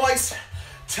sacrifice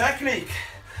technique.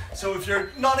 So if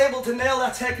you're not able to nail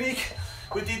that technique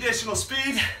with the additional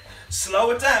speed,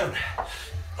 slow it down.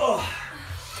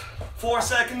 4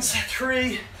 seconds.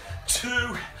 3,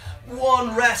 2,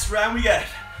 1. Rest. Round we get.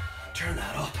 Turn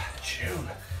that up. Tune.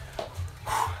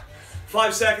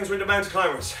 5 seconds with the mountain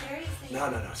climbers. No,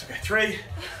 it's okay. 3,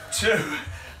 2,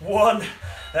 1.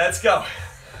 Let's go.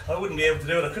 I wouldn't be able to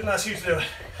do it. I couldn't ask you to do it.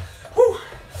 Woo.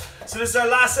 So this is our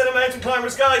last set of mountain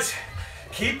climbers, guys.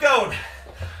 Keep going.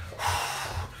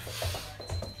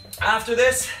 After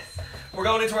this, we're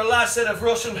going into our last set of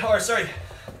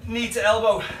knee to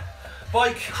elbow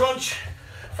bike crunch,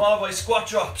 followed by squat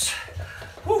drops.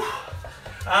 Woo.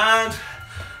 And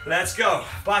let's go.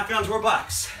 Back onto our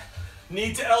backs.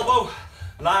 Knee to elbow,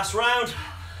 last round,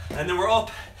 and then we're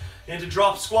up into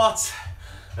drop squats.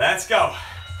 Let's go.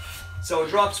 So a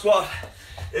drop squat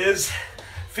is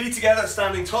feet together,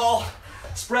 standing tall,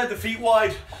 spread the feet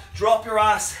wide, drop your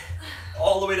ass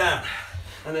all the way down,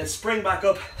 and then spring back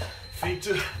up, feet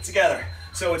together.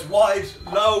 So it's wide,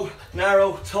 low,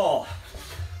 narrow, tall.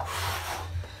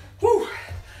 Woo.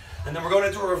 And then we're going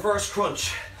into a reverse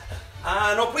crunch.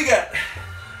 And up we get.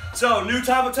 So new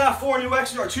tabata,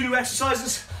 2 new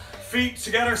exercises. Feet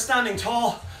together, standing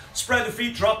tall. Spread the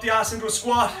feet, drop the ass into a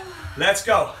squat. Let's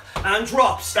go. And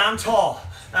drop, stand tall.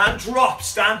 And drop,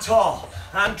 stand tall.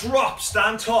 And drop,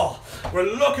 stand tall. We're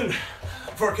looking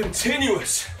for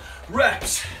continuous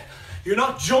reps. You're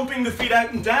not jumping the feet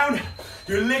out and down.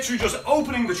 You're literally just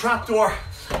opening the trapdoor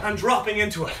and dropping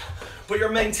into it. But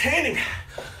you're maintaining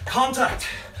contact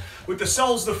with the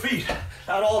soles of the feet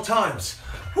at all times.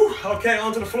 Whew. Okay,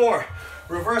 onto the floor.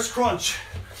 Reverse crunch.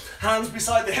 Hands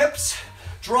beside the hips.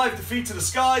 Drive the feet to the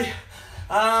sky.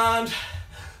 And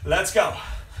let's go.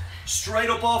 Straight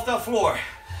up off that floor.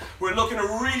 We're looking to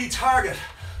really target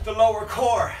the lower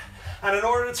core. And in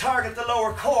order to target the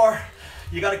lower core,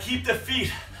 you got to keep the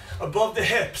feet above the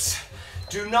hips.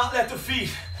 Do not let the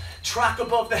feet track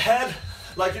above the head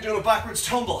like you're doing a backwards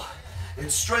tumble.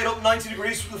 It's straight up 90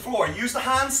 degrees from the floor. Use the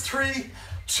hands. 3,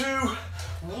 2,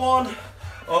 1.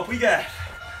 Up we get.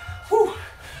 Whew.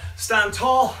 Stand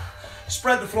tall.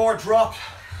 Spread the floor. Drop.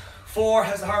 4.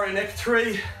 Has the heart rate, Nick.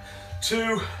 3,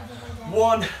 2,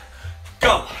 1.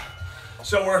 Go.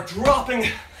 So we're dropping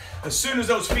as soon as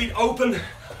those feet open.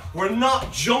 We're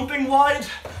not jumping wide.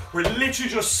 We're literally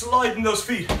just sliding those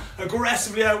feet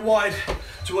aggressively out wide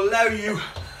to allow you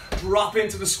to drop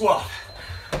into the squat.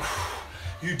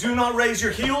 You do not raise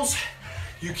your heels.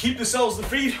 You keep the soles of the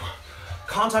feet,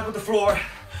 contact with the floor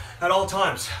at all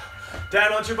times.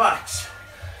 Down onto your backs.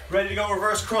 Ready to go,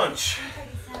 reverse crunch.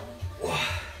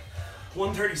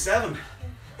 137.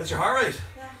 That's your heart rate?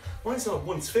 Yeah. Mine's not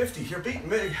 150. You're beating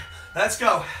me. Let's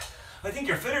go. I think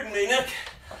you're fitter than me, Nick.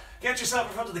 Get yourself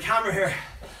in front of the camera here.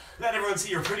 Let everyone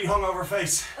see your pretty hungover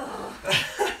face.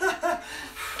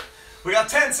 We got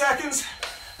 10 seconds,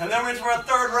 and then we're into our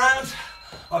third round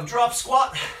of drop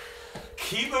squat.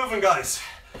 Keep moving, guys.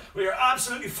 We are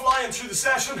absolutely flying through the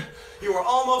session. You are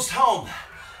almost home.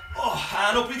 Oh,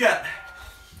 and up we get.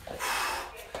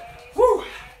 Woo.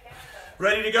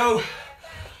 Ready to go.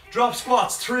 Drop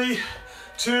squats. 3,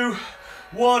 2,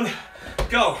 1,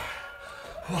 go.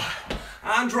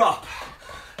 And drop.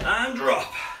 And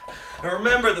drop. Now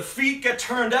remember, the feet get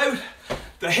turned out,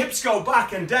 the hips go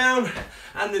back and down,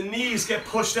 and the knees get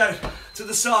pushed out to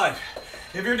the side.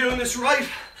 If you're doing this right,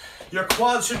 your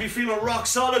quads should be feeling rock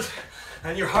solid,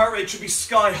 and your heart rate should be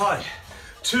sky high.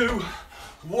 2,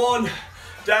 1,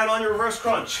 down on your reverse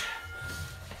crunch.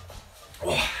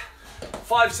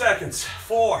 5 seconds.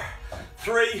 4,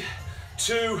 3,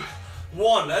 2,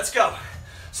 1. Let's go.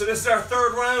 So this is our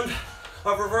third round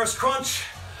of reverse crunch.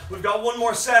 We've got one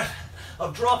more set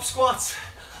of drop squats,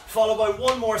 followed by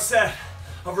one more set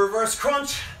of reverse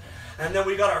crunch, and then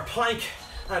we got our plank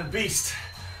and beast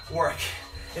work.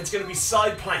 It's going to be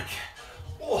side plank.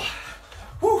 Oh.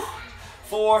 Whew.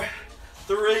 4,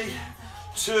 3,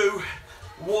 2,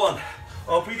 1.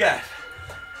 Up we get.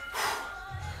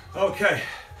 Okay,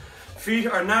 feet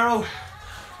are narrow,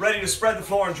 ready to spread the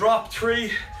floor and drop.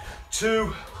 3, 2,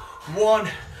 1,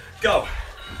 go.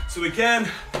 So again,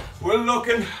 we're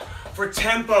looking for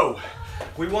tempo.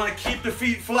 We want to keep the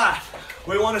feet flat.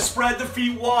 We want to spread the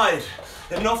feet wide,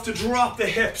 enough to drop the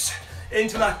hips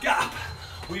into that gap.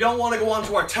 We don't want to go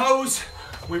onto our toes.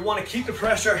 We want to keep the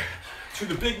pressure to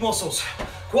the big muscles.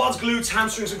 Quads, glutes,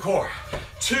 hamstrings, and core.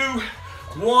 2,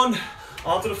 1,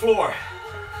 onto the floor.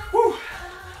 Woo.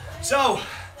 So,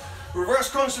 reverse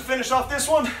crunch to finish off this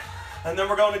one, and then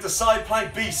we're going into side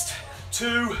plank beast.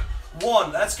 2,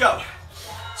 1, let's go.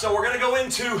 So we're going to go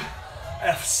into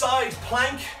a side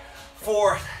plank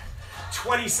for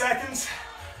 20 seconds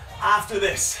after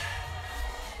this.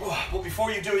 But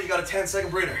before you do it, you got a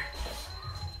 10-second breather.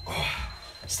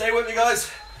 Stay with me,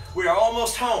 guys. We are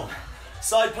almost home.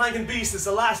 Side plank and beast is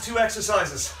the last 2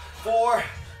 exercises. 4,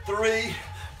 3,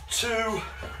 2,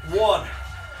 1.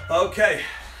 Okay,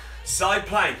 side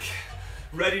plank.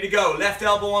 Ready to go. Left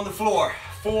elbow on the floor.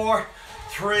 4,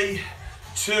 3,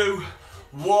 2,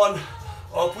 1.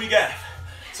 Up we get.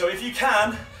 So if you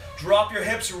can, drop your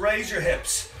hips, raise your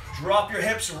hips. Drop your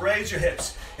hips, raise your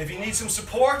hips. If you need some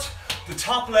support, the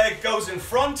top leg goes in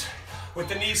front with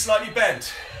the knees slightly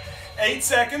bent. 8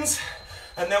 seconds,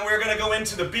 and then we're going to go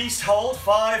into the beast hold.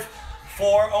 5,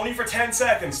 4, only for 10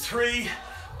 seconds. 3,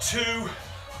 2,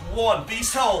 1.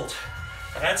 Beast hold.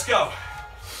 Let's go.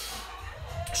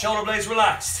 Shoulder blades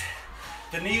relaxed.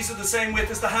 The knees are the same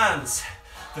width as the hands.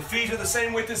 The feet are the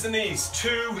same width as the knees.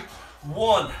 2,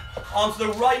 1. Onto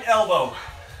the right elbow.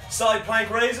 Side plank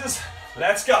raises.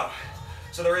 Let's go.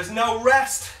 So there is no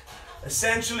rest.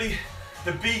 Essentially,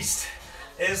 the beast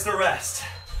is the rest.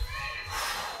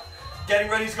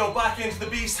 Getting ready to go back into the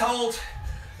beast hold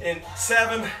in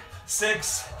 7,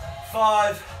 6,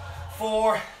 5,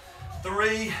 4,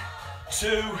 3,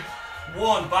 2,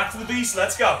 1. Back to the beast.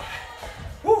 Let's go.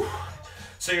 Woo.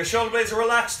 So your shoulder blades are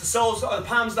relaxed, the soles, or the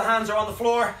palms of the hands are on the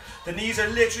floor, the knees are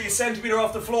literally a centimeter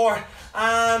off the floor,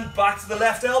 and back to the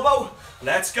left elbow.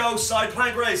 Let's go, side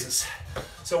plank raises.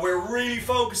 So we're really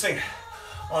focusing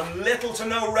on little to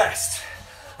no rest,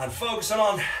 and focusing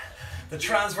on the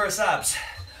transverse abs.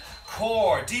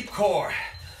 Core, deep core.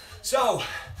 So,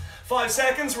 5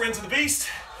 seconds, we're into the beast.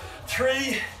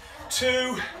 3,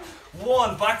 2,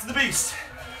 1, back to the beast.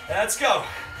 Let's go.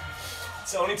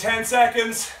 It's only 10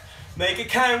 seconds. Make it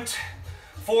count.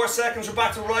 4 seconds, we're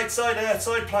back to right side,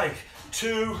 side plank.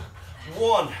 2,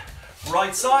 1.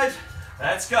 Right side,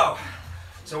 let's go.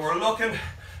 So we're looking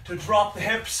to drop the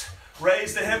hips,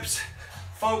 raise the hips,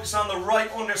 focus on the right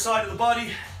underside of the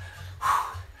body.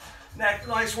 Neck,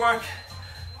 nice work.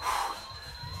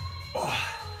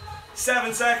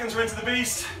 7 seconds, we're into the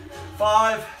beast.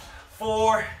 5,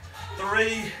 4,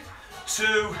 3, 2,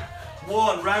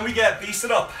 1. Round we get, beast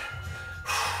it up.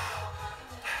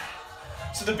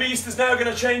 So the beast is now going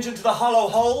to change into the hollow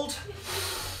hold,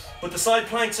 but the side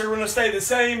planks are going to stay the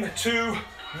same. 2,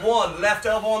 1. Left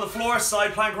elbow on the floor,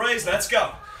 side plank raise. Let's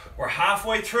go. We're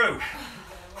halfway through.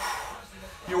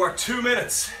 You are 2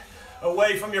 minutes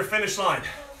away from your finish line.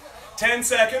 10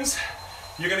 seconds.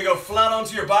 You're going to go flat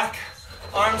onto your back.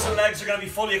 Arms and legs are going to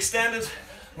be fully extended.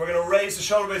 We're going to raise the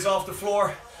shoulder blades off the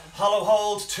floor. Hollow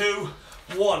hold. 2,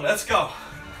 1. Let's go.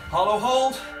 Hollow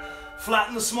hold.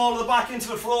 Flatten the small of the back into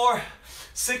the floor.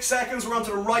 6 seconds, we're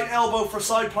onto the right elbow for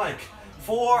side plank.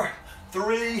 4,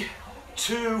 3,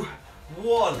 2,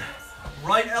 1.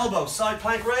 Right elbow, side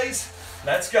plank raise.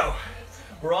 Let's go.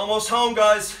 We're almost home,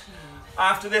 guys.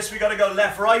 After this, we gotta go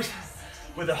left, right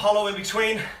with a hollow in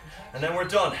between, and then we're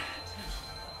done.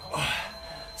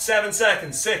 7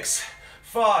 seconds, 6,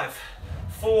 5,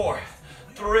 4,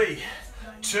 3,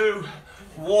 2,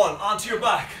 1. Onto your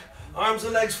back. Arms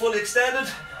and legs fully extended.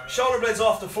 Shoulder blades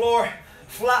off the floor.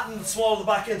 Flatten the small of the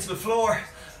back into the floor.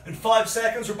 In 5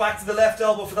 seconds, we're back to the left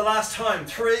elbow for the last time.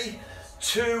 3,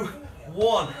 2,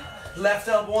 1. Left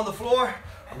elbow on the floor.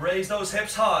 Raise those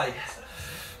hips high.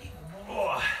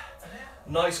 Oh,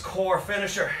 nice core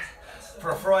finisher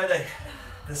for a Friday.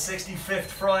 The 65th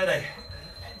Friday.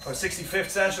 Or 65th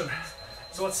session.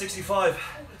 So what's 65?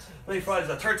 How many Fridays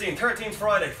is that? 13th. 13th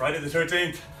Friday. Friday the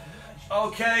 13th.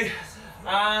 Okay.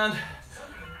 And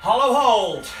hollow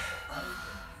hold.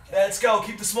 Let's go.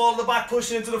 Keep the small of the back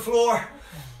pushing into the floor.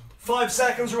 5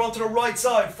 seconds, we're onto the right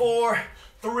side. 4,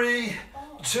 3,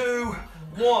 2,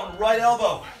 1. Right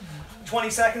elbow. 20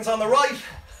 seconds on the right.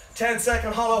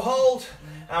 10-second hollow hold.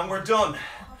 And we're done.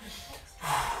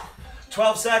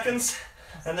 12 seconds.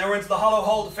 And then we're into the hollow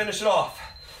hold to finish it off.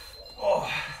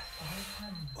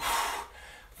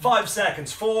 5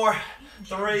 seconds. 4,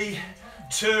 3,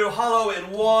 2. Hollow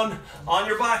in 1. On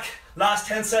your back. Last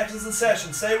 10 seconds of the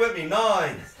session. Stay with me.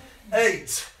 9,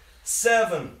 8,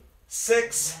 7,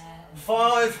 6,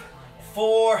 5,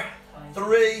 4,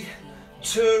 3,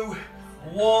 2,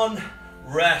 1.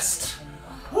 Rest.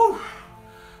 Woo!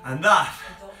 And that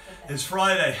is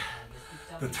Friday,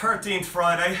 the 13th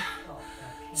Friday,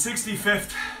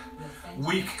 65th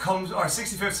week comes, or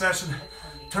 65th session,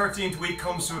 13th week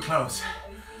comes to a close.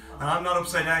 And I'm not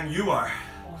upside down, you are.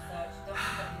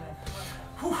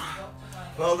 Whew.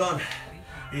 Well done.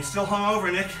 Are you still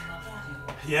hungover, Nick?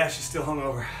 Yeah, she's still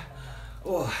hungover.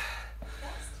 Oh.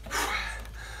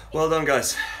 Well done,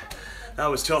 guys. That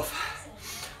was tough.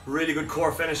 Really good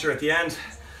core finisher at the end.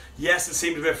 Yes, it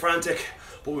seemed a bit frantic,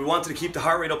 but we wanted to keep the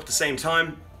heart rate up at the same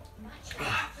time.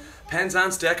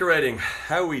 Penzance decorating.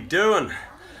 How we doing?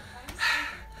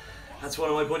 That's one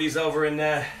of my buddies over in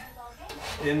the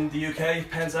UK,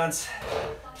 Penzance,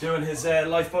 doing his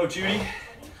lifeboat duty.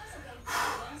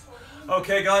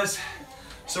 Okay, guys,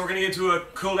 so we're gonna get into a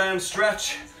cool down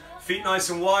stretch. Feet nice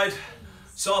and wide,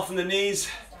 soften the knees,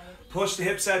 push the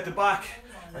hips out the back,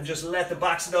 and just let the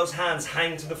backs of those hands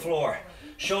hang to the floor.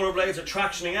 Shoulder blades are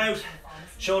tractioning out.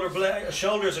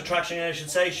 Shoulders are tractioning out, I should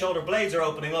say. Shoulder blades are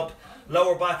opening up.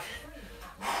 Lower back,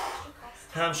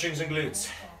 hamstrings and glutes.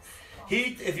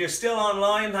 Heat, if you're still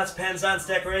online, that's Penzance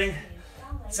decorating.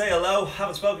 Say hello,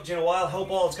 haven't spoken to you in a while. Hope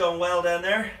all is going well down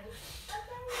there.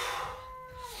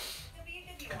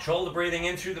 Control the breathing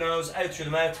in through the nose, out through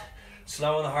the mouth.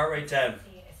 Slowing the heart rate down.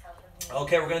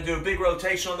 Okay, we're going to do a big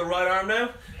rotation on the right arm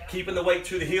now. Keeping the weight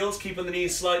through the heels, keeping the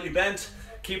knees slightly bent,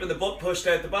 keeping the butt pushed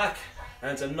out the back,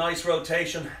 and it's a nice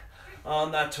rotation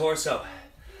on that torso.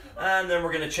 And then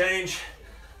we're going to change.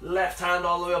 Left hand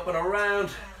all the way up and around,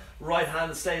 right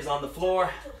hand stays on the floor,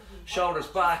 shoulders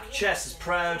back, chest is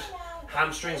proud,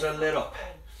 hamstrings are lit up.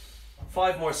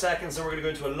 5 more seconds and we're going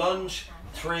to go into a lunge.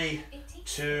 3,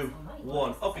 2,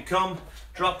 1. Up you come,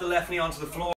 drop the left knee onto the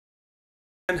floor.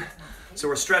 So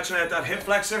we're stretching out that hip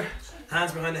flexor,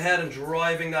 hands behind the head and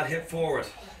driving that hip forward.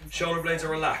 Shoulder blades are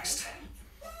relaxed.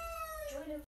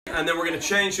 And then we're going to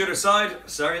change the other side.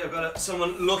 Sorry, I've got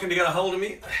someone looking to get a hold of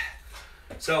me.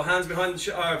 So hands behind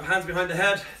the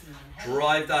head,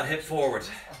 drive that hip forward.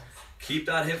 Keep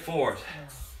that hip forward.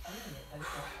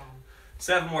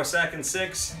 7 more seconds.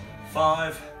 6,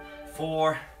 5,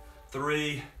 4,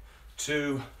 3,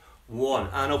 2, 1.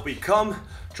 And up we come.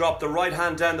 Drop the right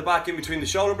hand down the back in between the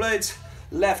shoulder blades.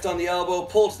 Left on the elbow,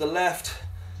 pull to the left.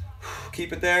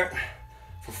 Keep it there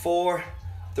for 4,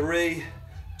 3,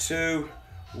 2,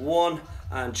 1.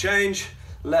 And change.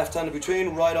 Left hand in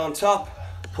between, right on top.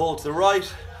 Pull to the right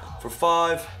for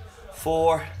 5,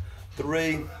 4,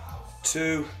 3,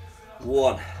 2,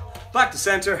 1. Back to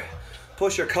center.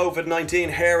 Push your COVID-19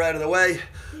 hair out of the way.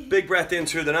 Big breath in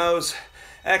through the nose.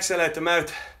 Exhale out the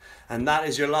mouth. And that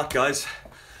is your lot, guys.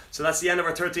 So that's the end of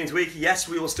our 13th week. Yes,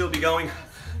 we will still be going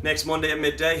next Monday at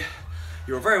midday.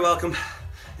 You're very welcome.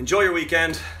 Enjoy your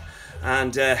weekend.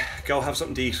 And go have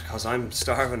something to eat because I'm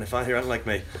starving if I hear anything like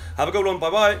me. Have a good one.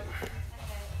 Bye-bye.